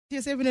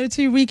Your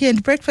 702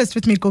 Weekend Breakfast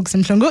with me, Gugs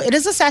and Mhlungu. It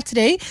is a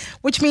Saturday,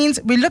 which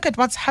means we look at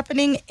what's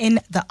happening in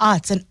the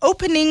arts. And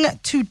opening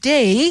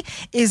today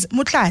is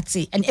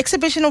Motlatsi, an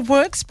exhibition of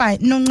works by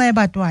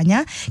Nonceba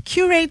Dwanya,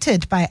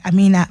 curated by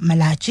Amina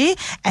Malatji.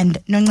 And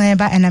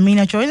Nonceba and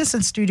Amina join us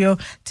in studio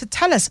to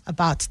tell us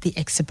about the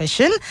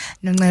exhibition.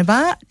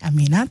 Nonceba,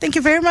 Amina, thank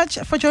you very much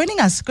for joining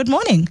us. Good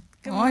morning.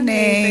 Good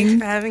morning. Thanks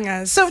for having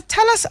us. So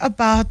tell us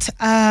about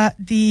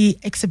the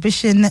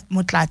exhibition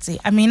Motlatsi.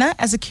 Amina,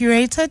 as a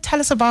curator, tell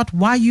us about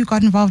why you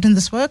got involved in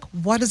this work.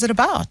 What is it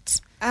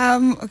about?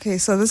 Okay,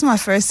 so this is my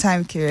first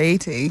time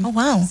curating. Oh,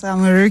 wow. So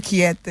I'm a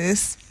rookie at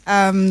this.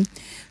 I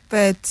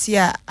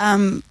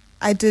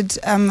did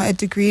a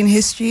degree in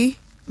history.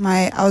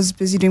 I was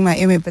busy doing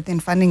my MA, but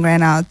then funding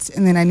ran out,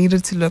 and then I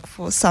needed to look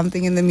for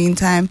something in the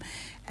meantime,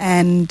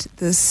 and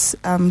this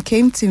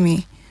came to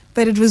me.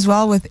 But it was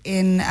well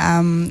within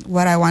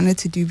what I wanted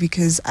to do,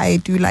 because I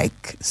do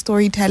like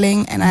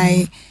storytelling, and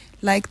I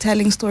like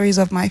telling stories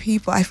of my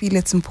people. I feel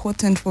it's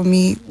important for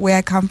me, where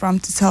I come from,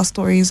 to tell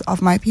stories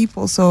of my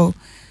people. So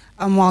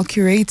while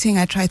curating,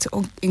 I try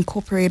to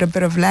incorporate a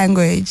bit of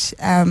language.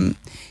 And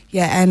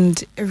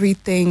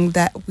everything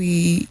that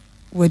we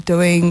were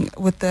doing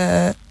with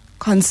the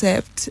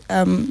concept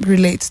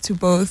relates to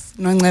both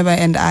Nonceba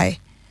and I.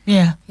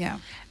 Yeah. Yeah.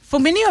 For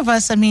many of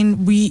us,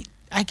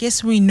 I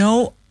guess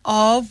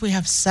we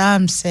have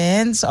some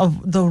sense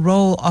of the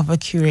role of a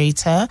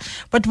curator,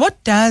 but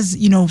what does,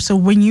 so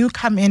when you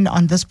come in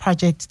on this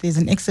project, there's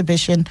an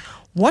exhibition,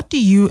 what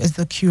do you as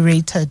the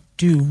curator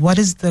do? What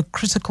is the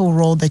critical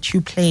role that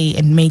you play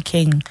in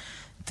making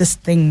this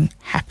thing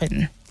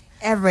happen?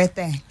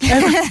 Everything.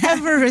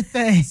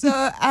 Everything. So,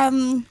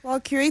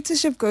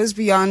 curatorship goes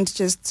beyond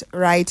just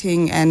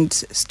writing and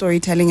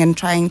storytelling and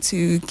trying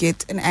to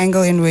get an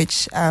angle in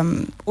which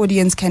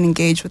audience can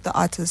engage with the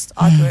artist's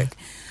artwork.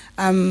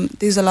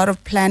 There's a lot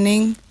of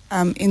planning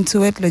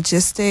into it,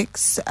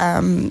 logistics,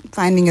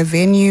 finding a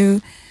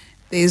venue.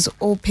 There's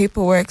all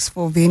paperwork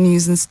for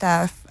venues and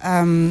stuff,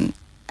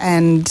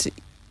 and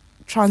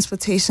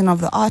transportation of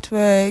the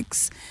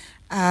artworks,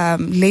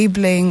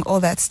 labeling, all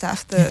that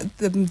stuff.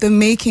 The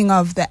making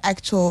of the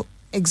actual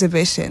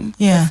exhibition,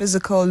 the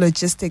physical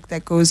logistic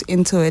that goes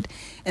into it.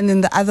 And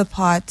then the other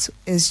part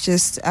is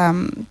just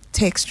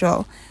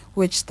textual,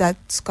 which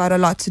that's got a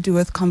lot to do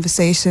with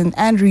conversation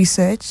and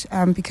research,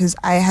 because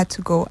I had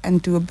to go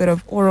and do a bit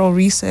of oral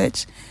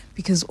research,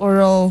 because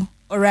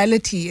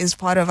orality is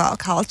part of our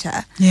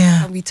culture.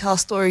 Yeah. And we tell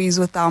stories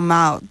with our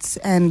mouths,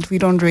 and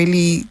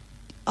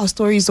our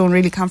stories don't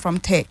really come from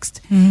text.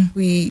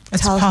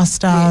 It's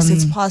passed down. Yes,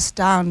 it's passed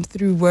down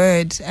through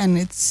word,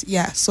 and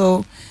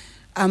so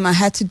I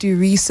had to do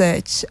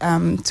research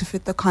to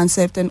fit the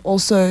concept, and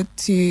also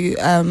to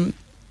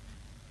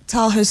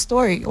tell her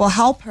story, or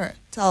help her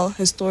tell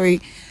her story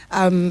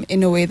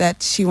in a way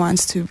that she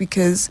wants to,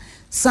 because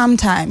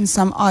sometimes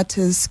some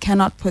artists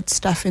cannot put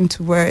stuff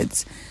into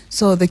words.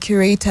 So the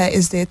curator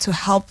is there to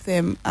help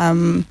them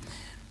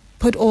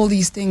put all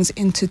these things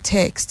into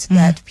text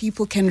that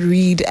people can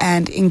read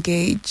and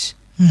engage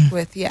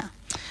with.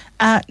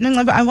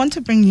 Nonceba, I want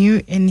to bring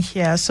you in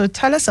here. So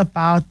tell us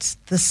about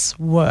this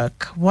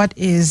work. What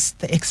is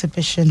the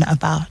exhibition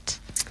about?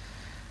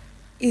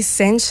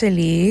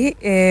 Essentially,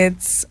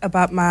 it's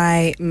about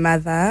my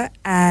mother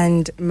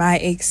and my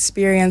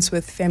experience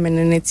with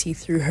femininity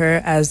through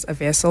her as a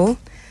vessel.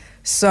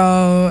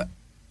 So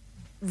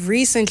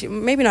recently,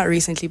 maybe not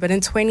recently, but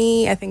in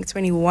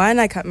 21,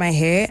 I cut my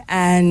hair.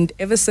 And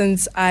ever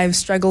since, I've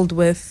struggled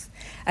with,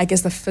 I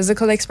guess, the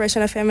physical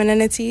expression of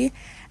femininity.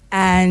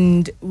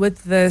 And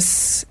with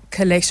this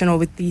collection, or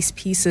with these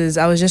pieces,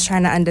 I was just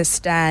trying to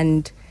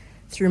understand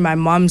through my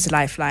mom's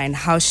lifeline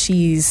how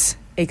she's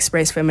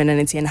express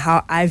femininity, and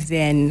how I've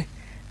then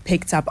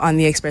picked up on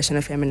the expression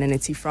of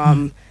femininity,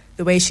 from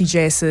the way she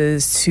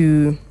dresses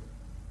to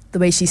the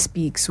way she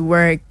speaks,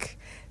 work,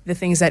 the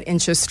things that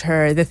interest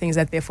her, the things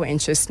that therefore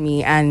interest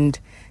me, and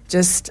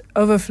just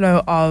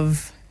overflow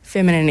of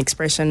feminine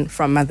expression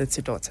from mother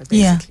to daughter,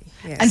 basically.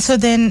 Yeah. Yes. And so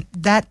then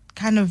that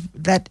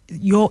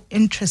your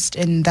interest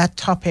in that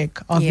topic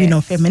of,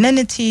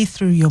 femininity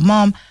through your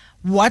mom,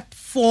 what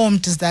form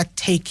does that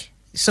take?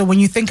 So when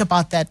you think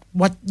about that,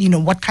 what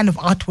kind of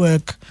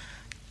artwork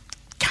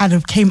kind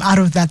of came out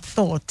of that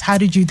thought? How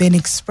did you then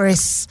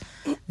express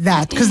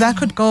that? Because that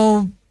could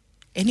go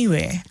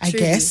anywhere, I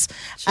guess.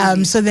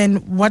 So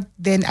then,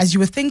 as you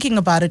were thinking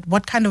about it,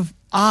 what kind of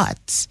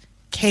art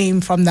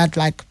came from that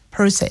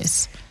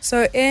process?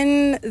 So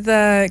in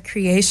the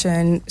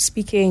creation,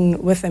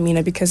 speaking with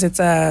Amina, because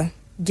it's a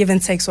give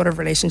and take sort of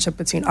relationship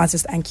between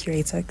artist and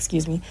curator,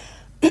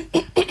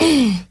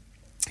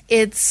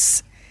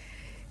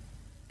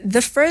 the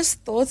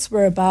first thoughts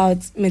were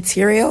about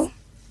material.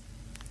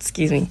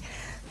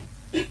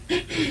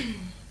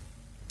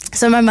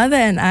 So my mother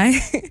and I,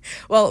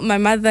 my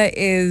mother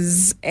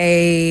is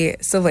a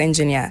civil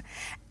engineer,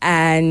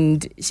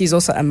 and she's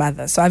also a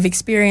mother. So I've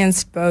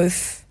experienced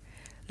both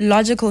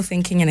logical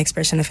thinking and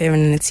expression of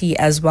femininity,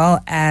 as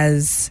well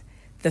as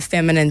the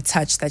feminine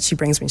touch that she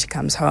brings when she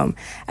comes home.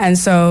 And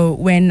so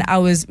when I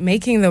was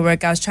making the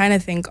work, I was trying to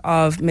think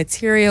of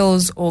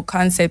materials or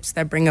concepts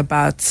that bring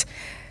about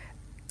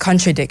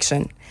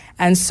contradiction.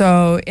 And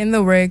so in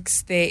the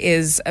works, there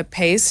is a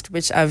paste,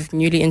 which I've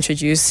newly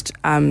introduced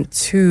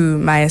to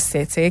my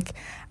aesthetic.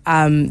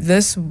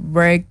 This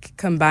work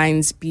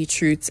combines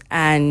beetroot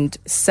and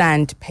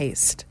sand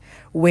paste,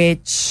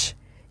 which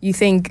you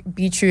think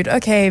beetroot,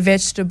 okay,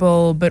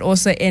 vegetable, but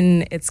also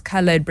in its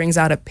color, it brings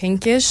out a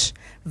pinkish,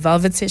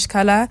 velvetish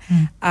color.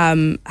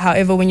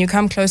 However, when you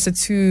come closer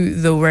to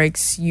the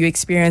works, you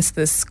experience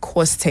this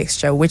coarse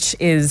texture, which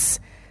is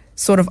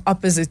sort of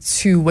opposite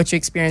to what you're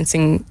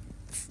experiencing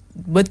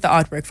with the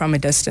artwork from a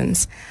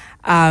distance.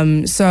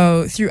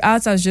 So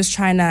throughout, I was just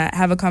trying to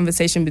have a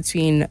conversation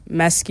between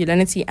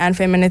masculinity and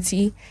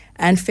femininity,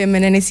 and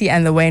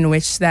the way in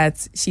which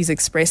that she's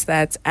expressed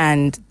that,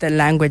 and the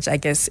language, I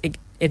guess,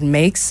 it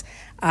makes,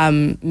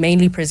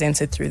 mainly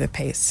presented through the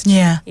paste.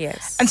 Yeah.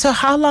 Yes. And so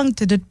how long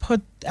did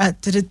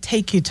it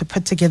take you to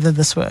put together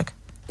this work?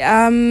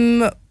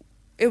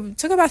 It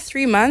took about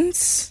 3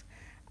 months.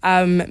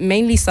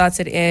 Mainly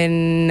started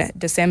in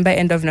December,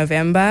 end of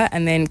November,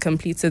 and then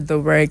completed the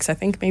works, I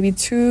think maybe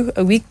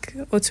a week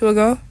or two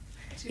ago.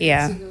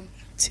 2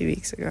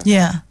 weeks ago.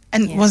 Yeah.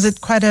 And yes.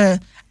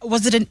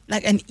 was it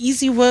an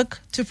easy work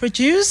to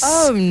produce?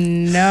 Oh,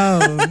 no.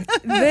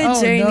 The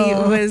journey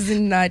was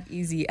not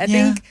easy. I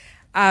think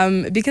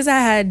because I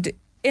had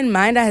in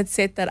mind, I had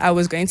said that I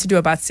was going to do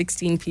about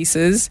 16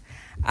 pieces.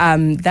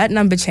 That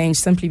number changed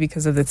simply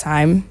because of the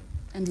time.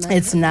 And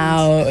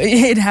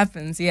it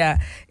happens, yeah.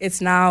 It's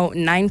now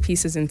 9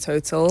 pieces in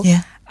total,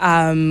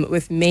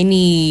 with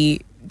many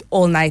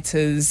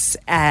all-nighters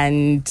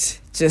and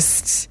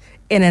just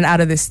in and out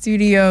of the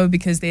studio,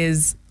 because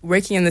there's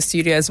working in the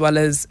studio as well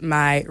as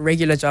my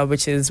regular job,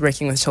 which is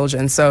working with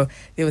children. So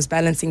there was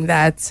balancing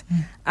that.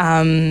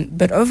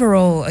 But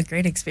overall, a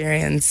great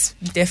experience.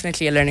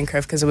 Definitely a learning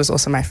curve because it was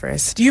also my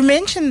first. You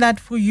mentioned that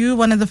for you,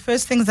 one of the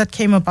first things that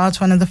came about,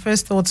 one of the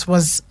first thoughts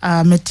was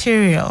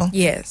material.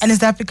 Yes. And is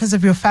that because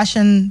of your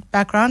fashion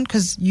background?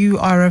 Because you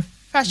are a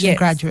fashion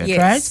graduate,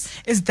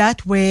 right? Is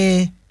that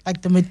where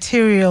the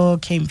material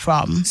came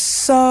from?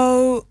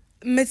 So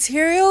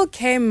material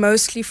came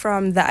mostly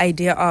from the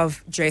idea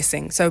of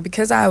dressing. So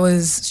because I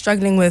was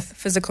struggling with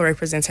physical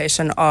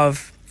representation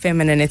of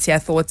femininity, I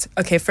thought,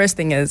 okay, first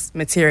thing is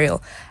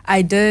material.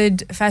 I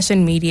did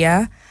fashion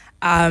media,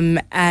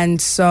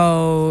 and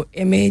so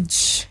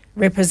image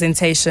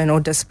representation or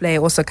display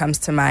also comes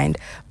to mind.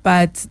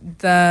 But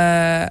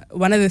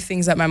one of the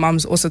things that my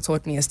mom's also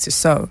taught me is to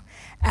sew.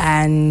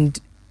 And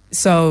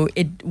so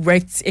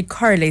it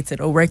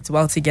correlated or worked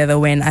well together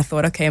when I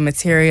thought, okay,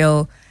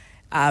 material,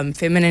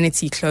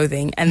 femininity,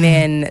 clothing. And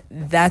then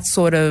that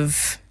sort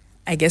of,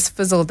 I guess,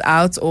 fizzled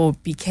out or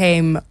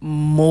became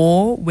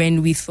more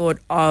when we thought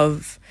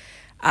of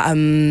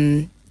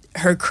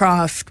her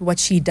craft, what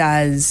she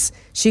does.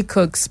 She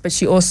cooks, but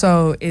she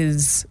also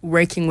is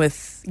working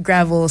with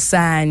gravel,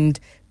 sand,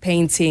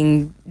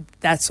 painting,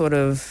 that sort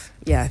of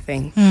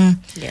thing.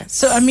 Yes.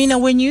 So, Amina,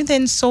 when you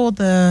then saw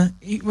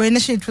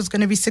initially it was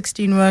going to be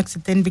 16 works,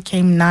 it then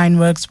became 9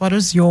 works. What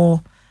was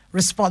your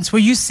response? Were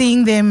you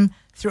seeing them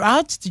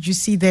throughout? Did you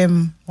see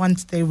them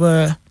once they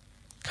were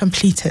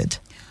completed?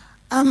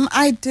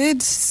 I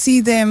did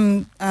see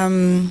them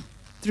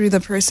through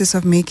the process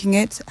of making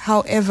it.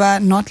 However,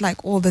 not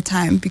all the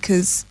time,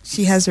 because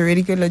she has a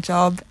regular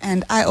job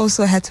and I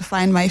also had to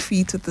find my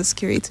feet with this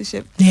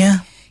curatorship.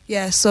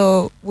 Yeah,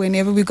 so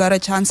whenever we got a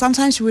chance,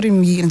 sometimes she wouldn't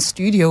be in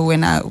studio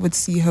when I would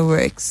see her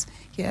works.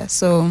 Yeah,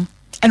 so.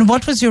 And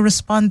what was your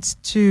response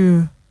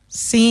to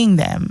seeing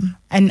them?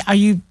 And are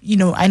you,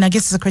 and I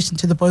guess it's a question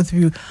to the both of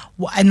you,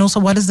 and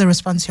also what is the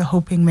response you're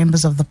hoping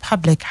members of the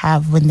public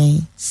have when they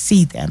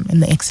see them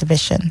in the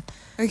exhibition?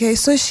 Okay,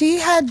 so she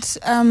had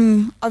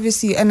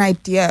obviously an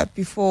idea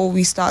before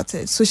we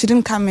started. So she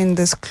didn't come in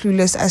this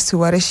clueless as to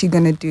what is she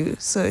going to do.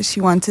 So she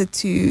wanted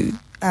to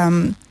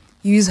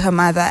use her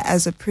mother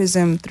as a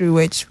prism through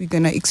which we're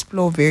going to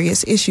explore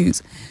various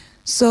issues.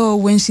 So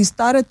when she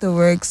started the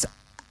works,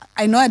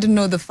 I know I didn't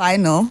know the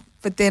final,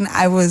 but then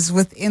I was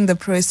within the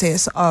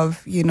process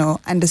of,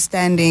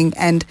 understanding,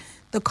 and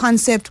the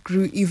concept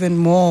grew even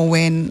more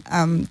when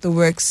the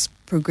works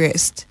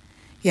progressed.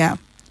 Yeah.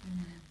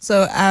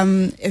 So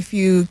if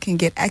you can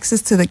get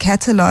access to the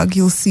catalog,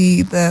 you'll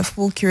see the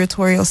full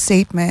curatorial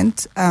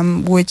statement,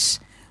 which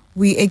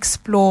we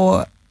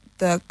explore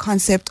the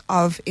concept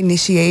of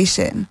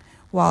initiation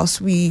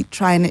whilst we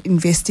try and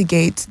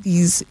investigate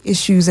these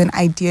issues and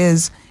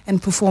ideas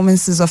and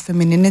performances of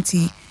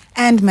femininity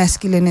and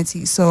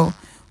masculinity. So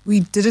we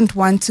didn't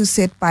want to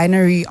set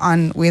binary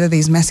on whether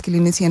there's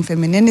masculinity and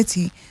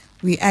femininity.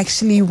 We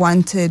actually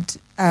wanted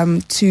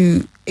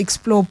to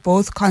explore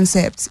both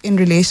concepts in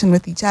relation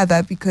with each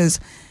other, because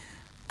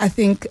I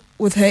think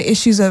with her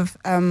issues of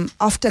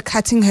after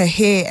cutting her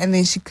hair and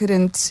then she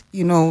couldn't,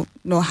 know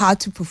how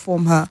to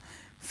perform her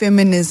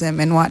feminism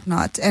and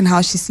whatnot, and how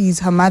she sees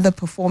her mother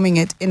performing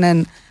it in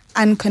an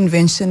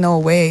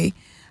unconventional way.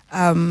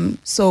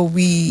 So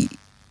we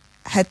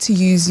had to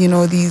use,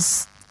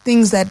 these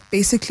things that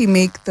basically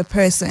make the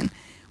person,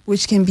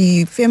 which can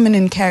be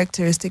feminine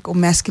characteristic or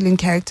masculine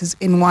characters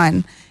in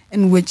one,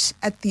 in which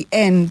at the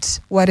end,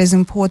 what is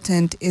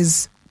important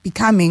is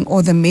becoming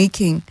or the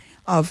making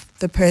of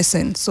the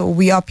person. So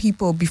we are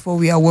people before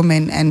we are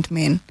women and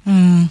men.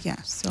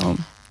 Yeah. So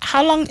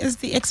how long is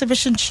the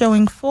exhibition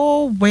showing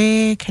for?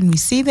 Where can we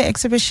see the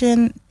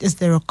exhibition? Is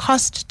there a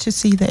cost to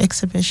see the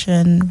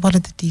exhibition? What are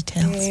the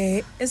details?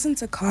 There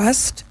isn't a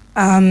cost.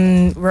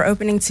 We're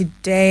opening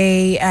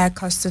today at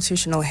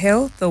Constitutional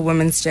Hill, the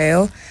women's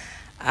jail.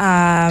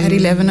 At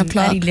 11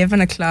 o'clock. At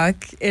 11 o'clock.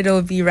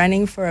 It'll be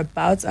running for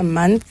about a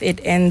month. It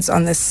ends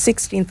on the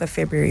 16th of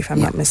February, if I'm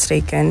not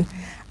mistaken.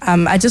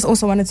 I just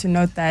also wanted to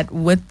note that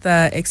with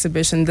the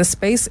exhibition, the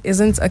space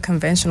isn't a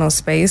conventional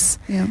space.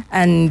 Yeah.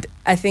 And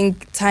I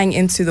think tying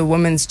into the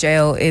women's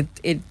jail,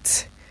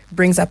 it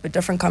brings up a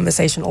different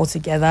conversation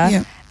altogether.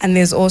 Yeah. And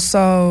there's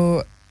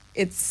also,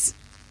 it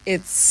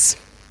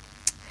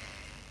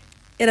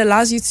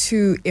allows you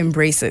to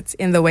embrace it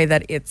in the way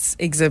that it's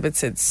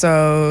exhibited.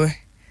 So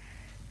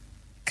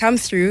come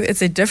through.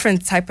 It's a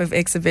different type of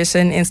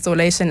exhibition,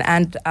 installation,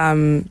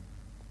 and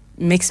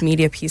mixed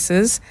media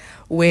pieces,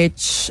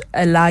 which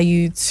allow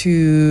you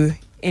to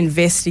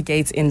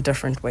investigate in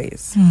different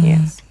ways.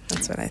 Yes,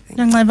 that's what I think.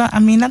 Nonceba,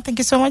 Amina, thank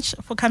you so much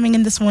for coming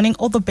in this morning.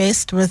 All the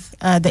best with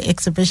the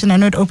exhibition. I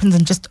know it opens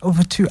in just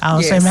over 2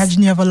 hours, so I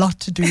imagine you have a lot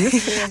to do.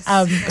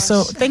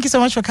 So thank you so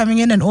much for coming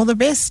in, and all the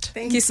best.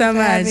 Thank you so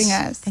much. Having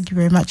us. Thank you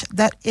very much.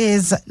 That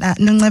is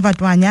Nonceba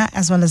Dwanya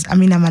as well as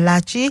Amina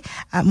Malatji.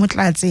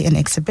 Motlatsi, an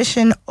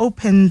exhibition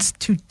opens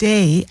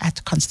today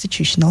at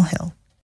Constitutional Hill.